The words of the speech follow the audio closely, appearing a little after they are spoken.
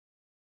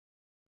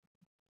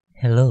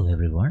Hello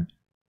everyone.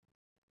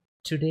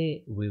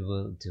 Today we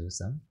will do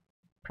some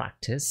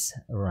practice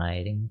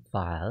writing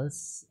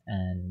files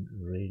and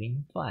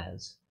reading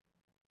files.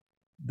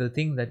 The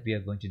thing that we are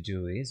going to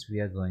do is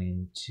we are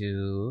going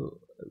to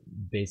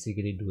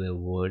basically do a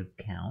word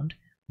count.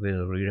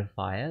 We'll read a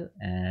file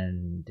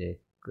and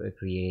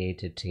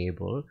create a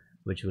table,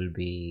 which will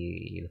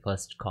be the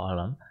first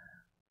column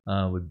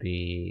would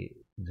be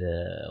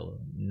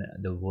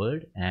the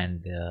word,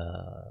 and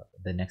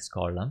the next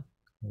column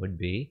would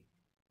be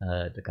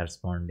the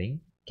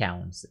corresponding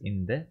counts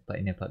in a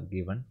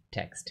given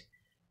text.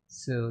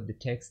 So the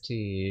text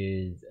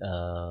is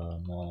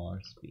more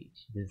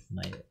speech. This is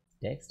my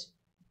text.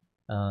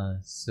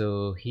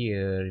 So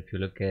here, if you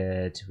look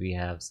at, we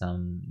have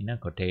some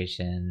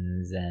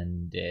quotations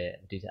and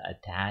did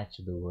attach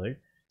the word.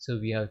 So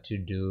we have to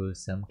do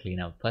some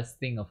cleanup. First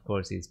thing, of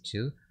course, is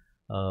to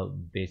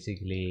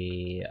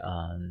basically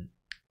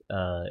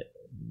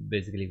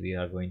we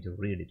are going to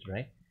read it,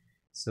 right?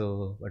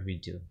 So what we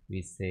do,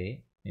 we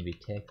say maybe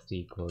text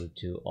equal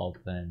to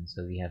open.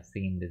 So we have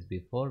seen this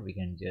before, we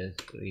can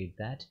just read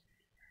that.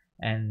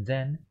 And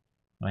then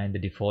when the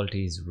default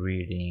is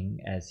reading,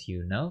 as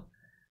you know,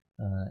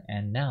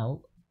 and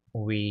now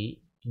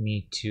we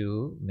need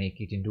to make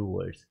it into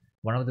words.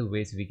 One of the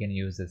ways we can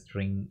use the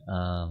string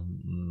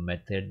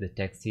method, the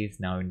text is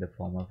now in the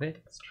form of a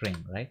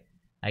string, right?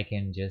 I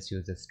can just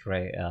use a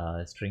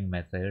string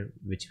method,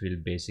 which will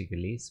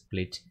basically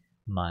split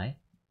my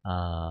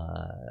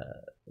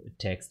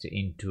text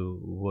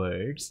into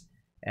words,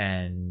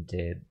 and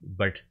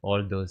but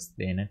all those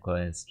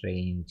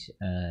strange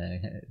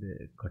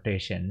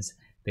quotations,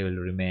 they will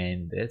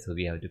remain there, so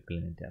we have to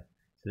clean it up.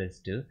 So let's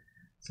do.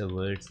 So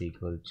words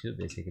equal to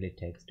basically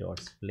text dot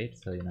split.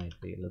 So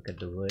if we look at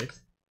the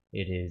words,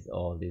 it is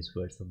all these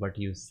words. So, but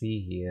you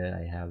see here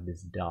I have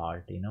this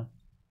dot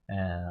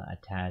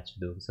attached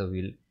to. So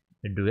we'll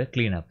do a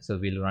cleanup. So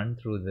we'll run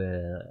through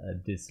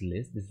the this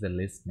list. This is a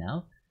list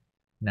now.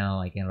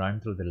 Now I can run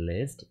through the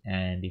list,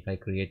 and if I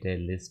create a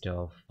list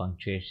of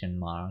punctuation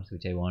marks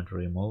which I want to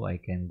remove, I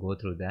can go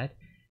through that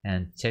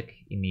and check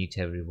in each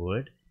every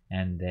word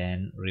and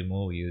then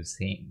remove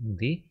using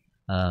the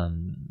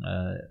and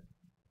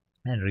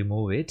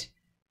remove it,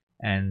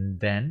 and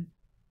then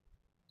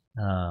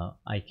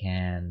I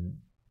can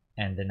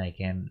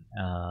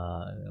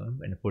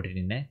put it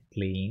in a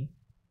clean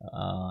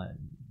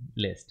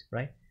list,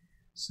 right?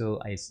 So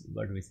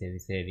what we say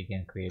we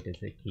can create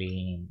as a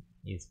clean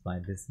is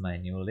this my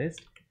new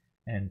list,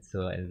 and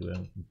so I'll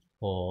go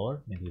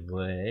for maybe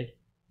word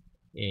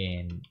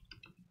in.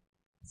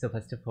 So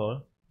first of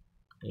all,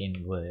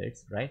 in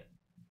words, right?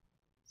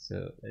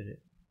 So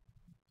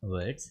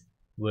words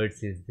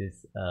is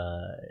this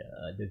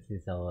this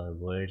is our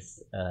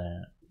words,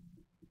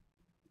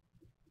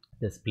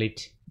 the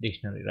split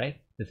dictionary, right?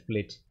 The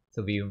split.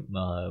 So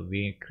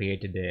we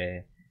created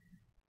a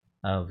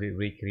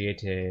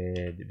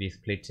we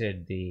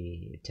splitted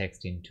the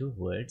text into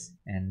words,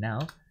 and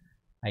now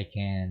I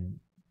can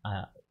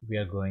we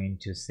are going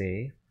to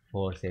say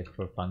for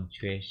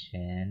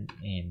punctuation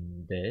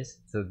in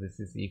this. So this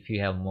is, if you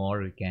have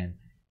more, we can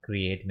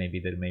create, maybe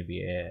there may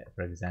be a,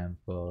 for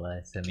example,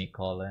 a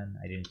semicolon.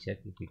 I didn't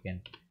check. If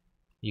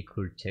you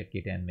could check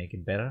it and make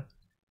it better.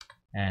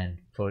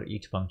 And for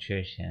each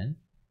punctuation,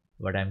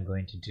 what I'm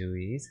going to do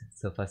is,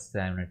 so first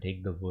I'm going to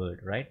take the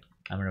word, right?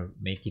 I'm going to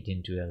make it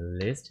into a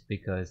list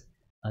because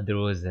there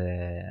was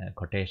a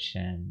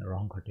quotation,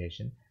 wrong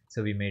quotation.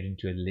 So we made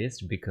into a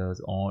list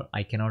because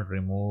I cannot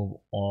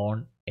remove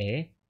on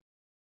a,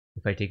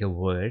 if I take a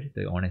word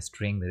on a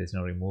string, there is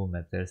no remove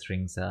method.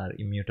 Strings are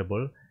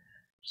immutable.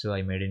 So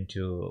I made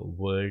into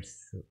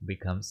words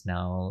becomes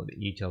now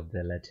each of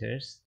the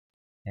letters,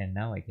 and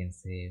now I can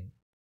say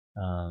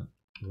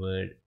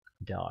word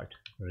dot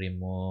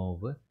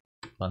remove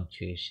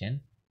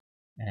punctuation,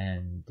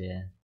 and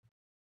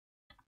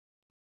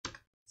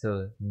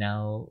so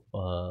now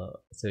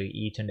so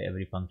each and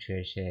every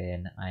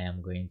punctuation I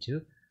am going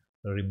to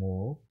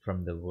remove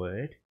from the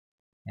word,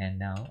 and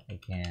now I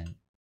can,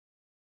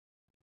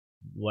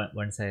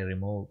 once I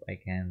remove, I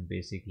can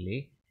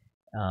basically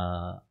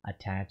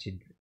attach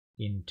it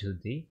into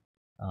the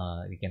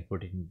we can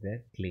put it in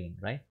the clean,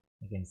 right?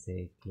 I can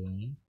say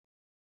clean,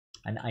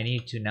 and I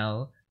need to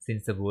now,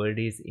 since the word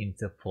is in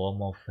the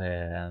form of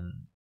a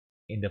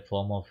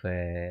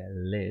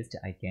list,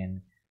 I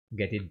can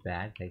get it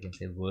back. I can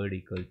say word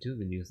equal to,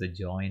 we'll use the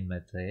join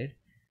method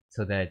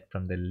so that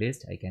from the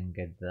list I can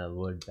get the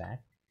word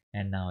back,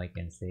 and now I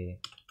can say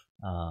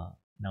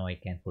now I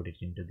can put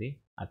it into the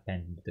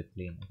append into the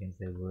clean. I can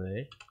say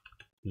word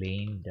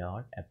clean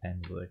dot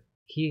append word.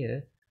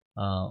 Here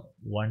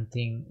one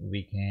thing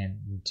we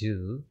can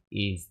do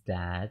is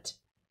that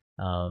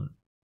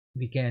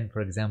we can,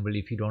 for example,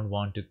 if you don't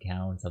want to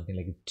count something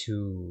like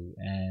 2,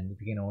 and if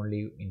you can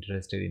only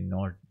interested in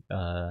not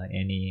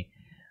any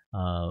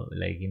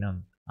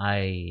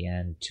I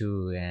and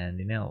 2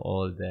 and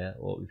all the,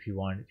 or if you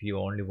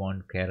only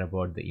want care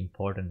about the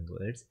important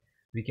words,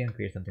 we can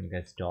create something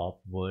like stop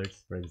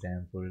words, for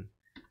example,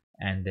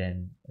 and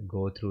then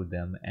go through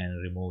them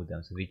and remove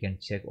them. So we can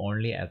check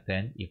only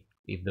append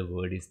if the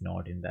word is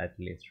not in that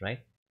list, right?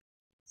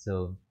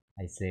 So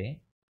I say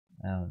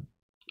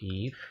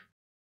if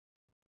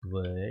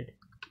word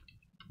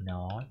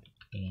not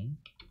in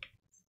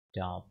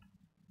stop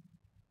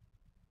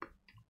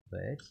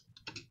words,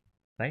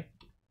 right?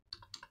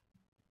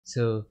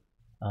 So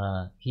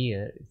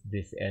here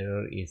this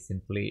error is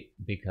simply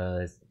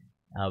because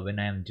when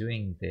I am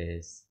doing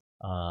this,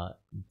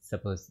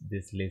 suppose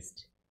this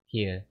list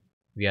here,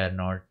 we are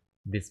not,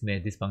 this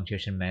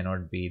punctuation may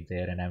not be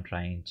there, and I'm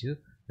trying to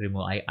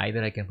remove.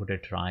 Either I can put a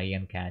try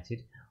and catch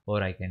it,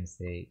 or I can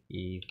say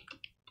if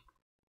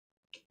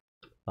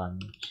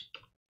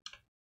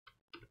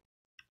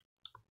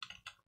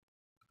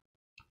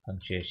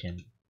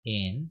punctuation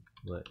in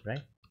word,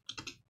 right?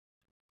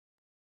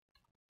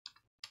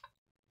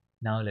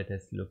 Now let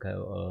us look at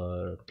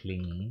our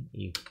clean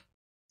if.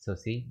 So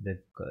see the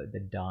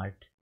dot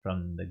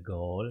from the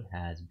goal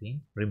has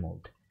been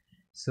removed.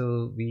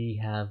 So we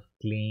have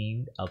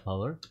cleaned up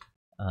our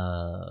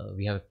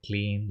we have a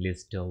clean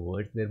list of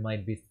words. There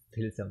might be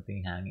still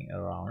something hanging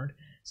around,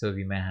 so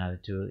we may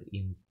have to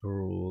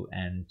improve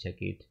and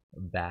check it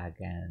back,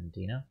 and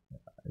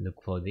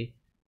look for the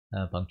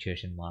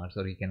punctuation marks,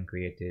 or you can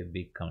create a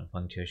big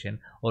punctuation,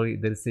 or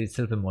there is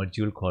itself a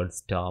module called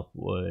stop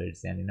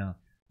words, and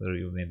where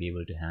you may be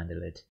able to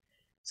handle it.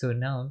 So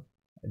now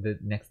the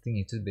next thing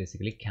is to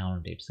basically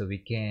count it. So we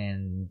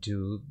can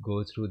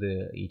go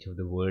through each of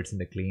the words in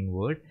the clean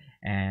word,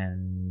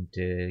 and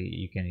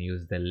you can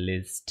use the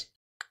list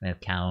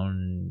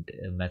count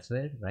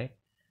method, right?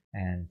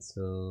 And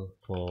so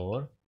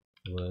for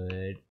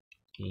word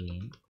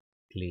in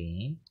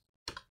clean,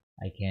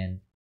 I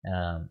can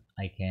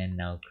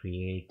now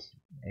create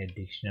a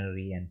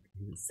dictionary and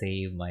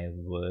save my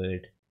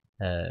word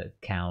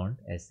count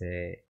as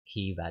a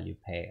key value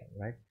pair,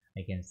 right?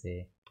 I can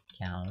say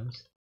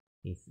counts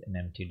is an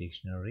empty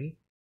dictionary,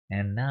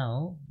 and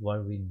now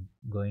what we're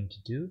going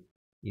to do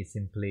is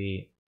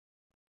simply,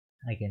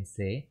 I can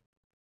say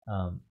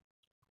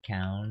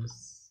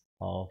counts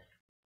of,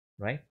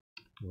 right,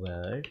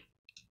 word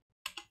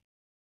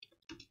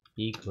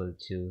equal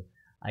to,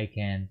 I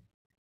can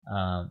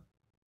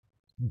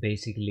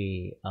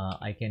basically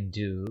I can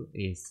do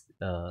is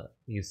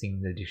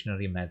using the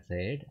dictionary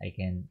method, I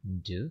can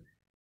do,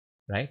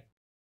 right,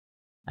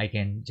 I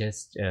can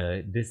just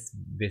this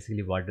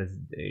basically what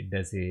it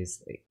does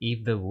is,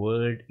 if the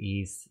word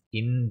is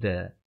in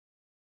the,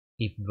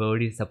 if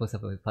word is, suppose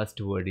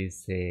first word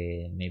is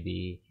say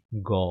maybe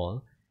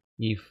goal,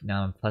 if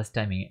now first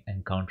time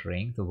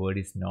encountering the word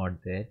is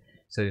not there,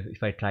 so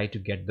if I try to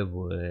get the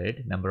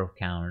word number of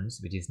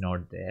counts which is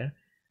not there,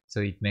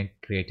 so it may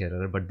create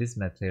error. But this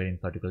method in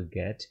particular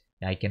get,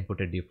 I can put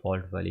a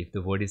default value. If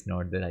the word is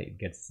not there, it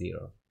gets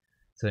 0.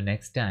 So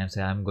next time,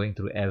 so I'm going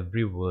through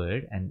every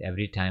word, and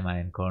every time I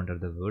encounter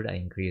the word, I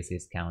increase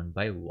its count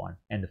by 1,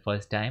 and the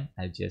first time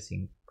I'll just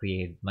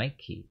create my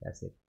key.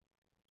 That's it.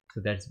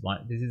 So that's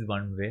one, this is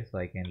one way. So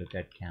I can look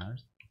at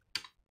counts,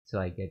 so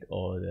I get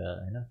all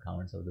the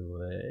counts of the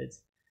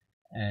words.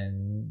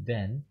 And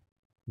then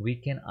we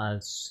can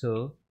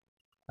also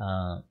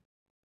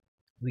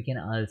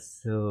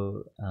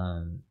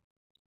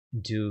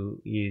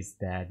do is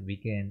that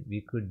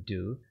we could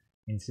do,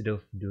 instead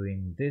of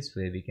doing this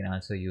way, we can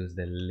also use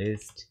the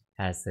list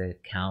as a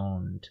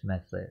count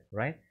method,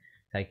 right?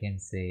 So I can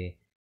say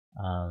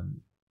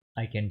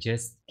I can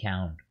just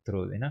count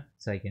through,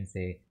 so I can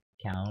say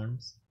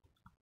counts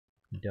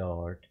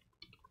dot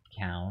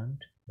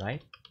count,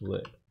 right,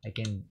 word. I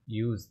can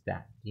use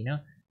that,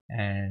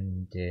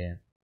 and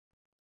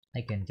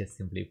I can just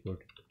simply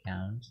put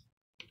counts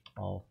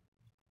of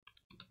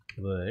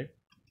word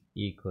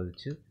equal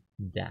to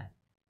that.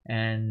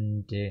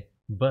 And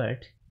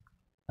but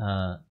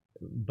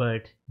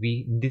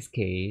we, in this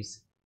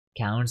case,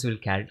 counts will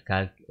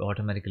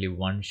automatically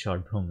one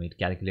shot, boom, it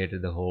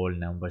calculated the whole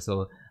number.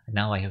 So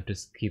now I have to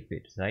skip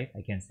it, right?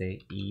 I can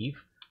say if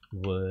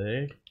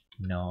word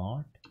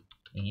not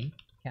in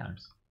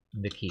counts,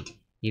 the key,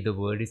 if the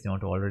word is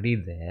not already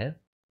there,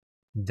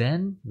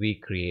 then we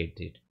create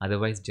it,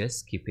 otherwise just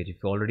skip it.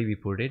 If already we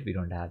put it, we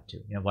don't have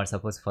to, but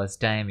suppose first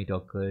time it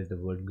occurs the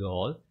word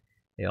goal,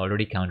 they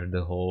already counted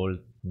the whole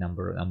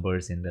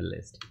numbers in the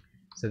list.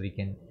 So we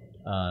can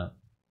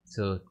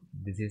so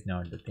this is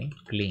not the thing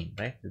clean,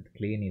 right? The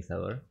clean is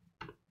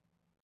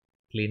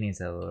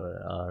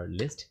our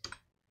list.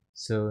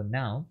 So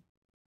now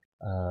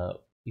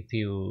if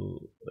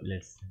you,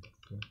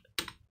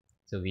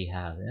 so we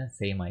have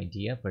same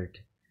idea, but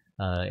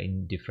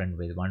in different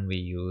ways. One, we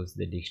use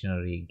the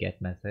dictionary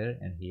get method,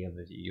 and here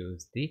we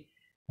use the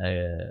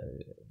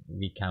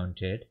we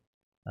counted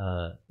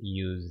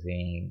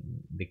using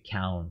the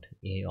count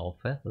of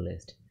a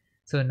list.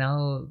 So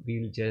now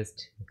we'll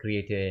just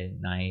create a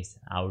nice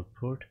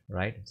output,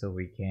 right? So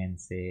we can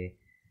say,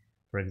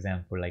 for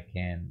example, I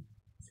can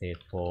say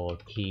for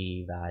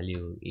key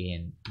value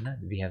in,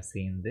 we have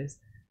seen this,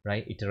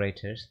 right,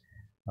 iterators.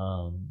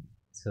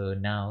 So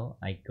now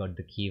I got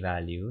the key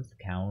values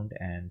count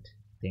and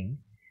thing,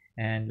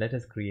 And let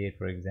us create,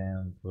 for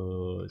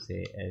example,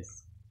 say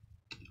s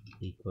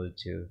equal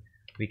to,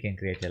 we can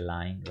create a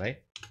line,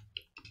 right?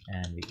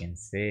 And we can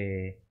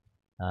say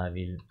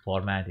we'll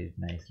format it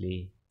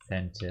nicely,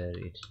 center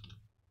it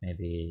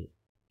maybe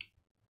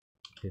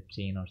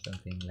 15 or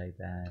something like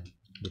that,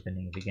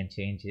 depending. We can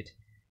change it,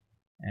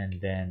 and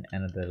then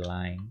another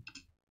line,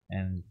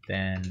 and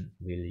then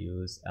we'll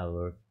use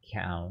our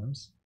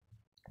counts.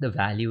 The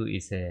value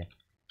is a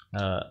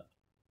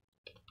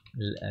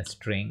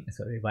string,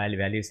 sorry, while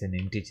value is an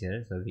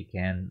integer, so we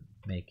can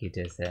make it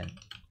as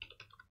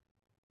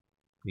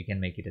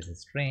a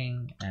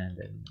string, and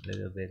then a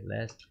little bit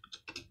less,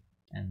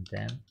 and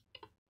then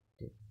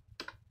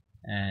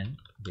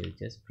we'll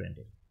just print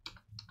it.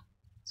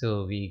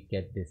 So we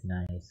get this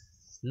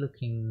nice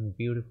looking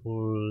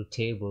beautiful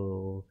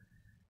table,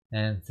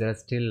 and there are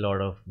still a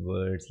lot of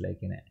words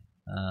like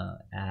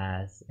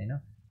as,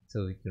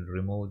 so we could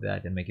remove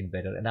that and make it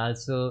better. And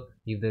also,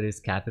 if there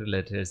is capital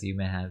letters, you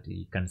may have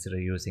to consider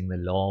using the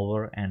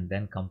lower and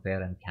then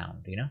compare and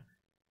count,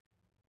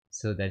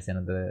 so that's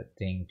another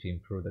thing to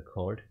improve the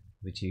code,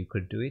 which you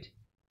could do it.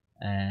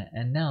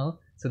 And now,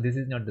 so this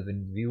is not the,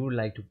 we would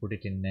like to put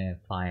it in a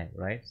file,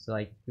 right?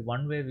 So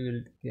one way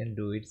we can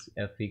do it,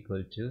 f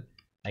equal to,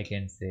 I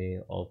can say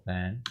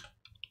open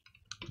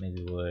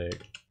maybe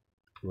word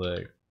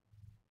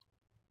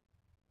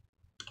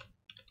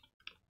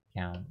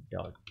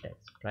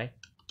count.text, right?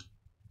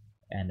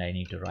 And I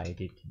need to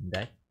write it in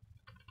that,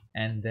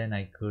 and then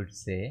I could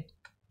say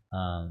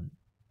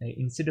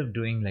instead of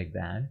doing like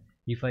that,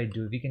 if I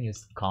do, we can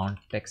use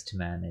context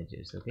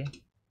managers. Okay,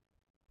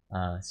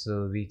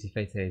 so if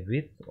I say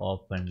with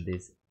open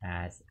this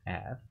as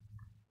f,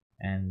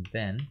 and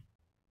then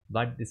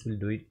what this will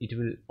do, it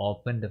will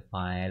open the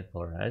file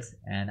for us,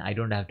 and I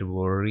don't have to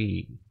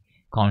worry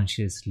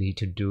consciously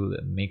to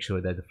make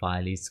sure that the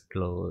file is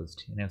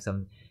closed. It's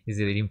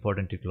very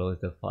important to close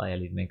the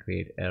file. It may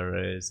create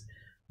errors,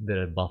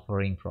 there are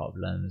buffering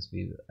problems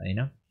with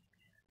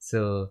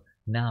so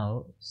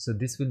now, so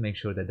this will make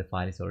sure that the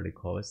file is already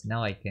closed.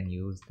 Now I can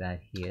use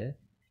that here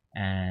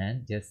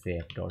and just say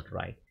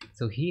f.write.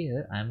 So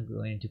here I'm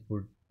going to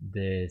put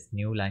this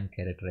new line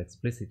character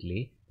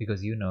explicitly,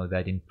 because you know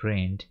that in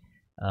print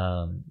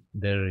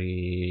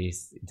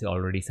it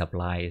already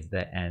supplies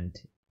the end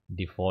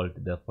default,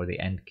 for the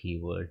end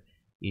keyword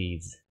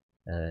is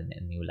a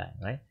new line,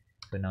 right?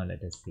 So now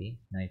let us see.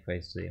 Now if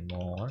I say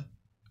more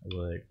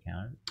word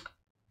count,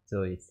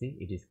 so you see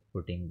it is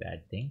putting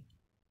that thing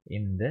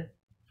in the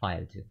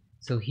file too.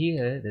 So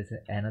here there's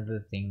another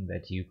thing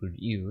that you could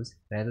use.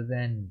 Rather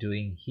than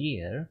doing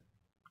here,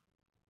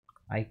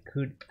 I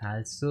could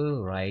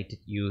also write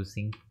it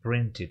using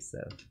print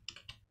itself.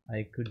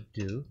 I could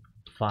do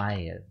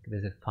file.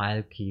 There's a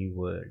file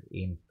keyword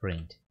in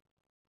print,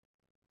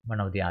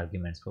 one of the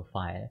arguments for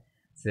file.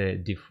 So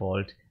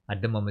default,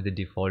 at the moment the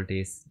default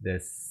is the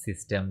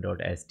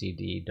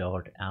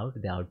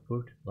system.std.out, the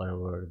output,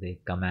 whatever the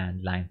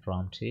command line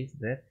prompt is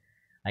there.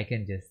 I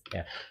can just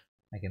I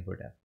can put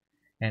f.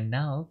 And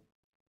now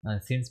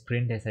since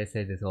print, as I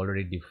said, is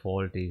already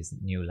default is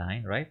new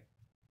line, right?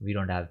 We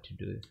don't have to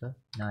do this. So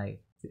now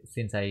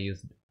since I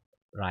used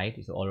write,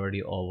 it's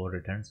already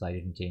overwritten, so I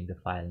didn't change the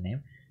file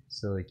name,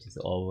 so it is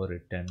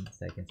overwritten.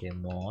 So I can say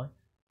more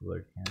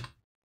word count.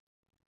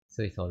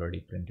 So it's already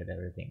printed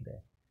everything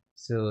there.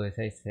 So as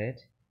I said,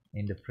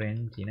 in the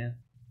print,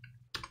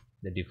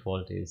 the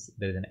default is,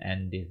 there's an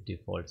end is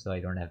default, so I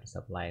don't have to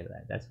supply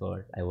that. That's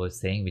what I was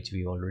saying, which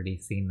we already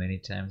seen many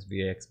times.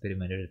 We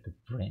experimented with the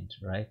print,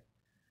 right?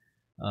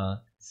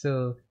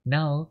 So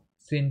now,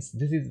 since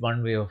this is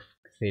one way of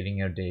saving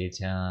your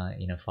data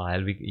in a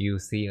file, you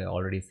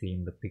already see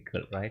in the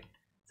pickle, right?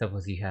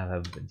 Suppose you have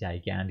a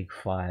gigantic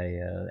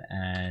file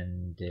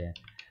and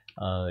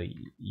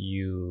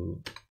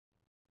you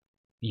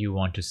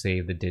want to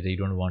save the data. You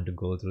don't want to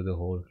go through the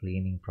whole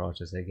cleaning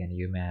process again.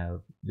 You may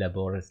have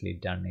laboriously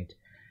done it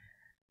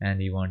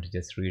and you want to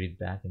just read it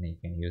back, and you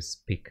can use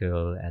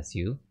pickle, as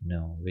you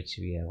know, which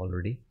we have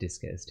already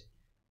discussed.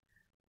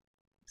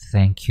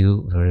 Thank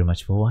you very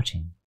much for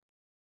watching.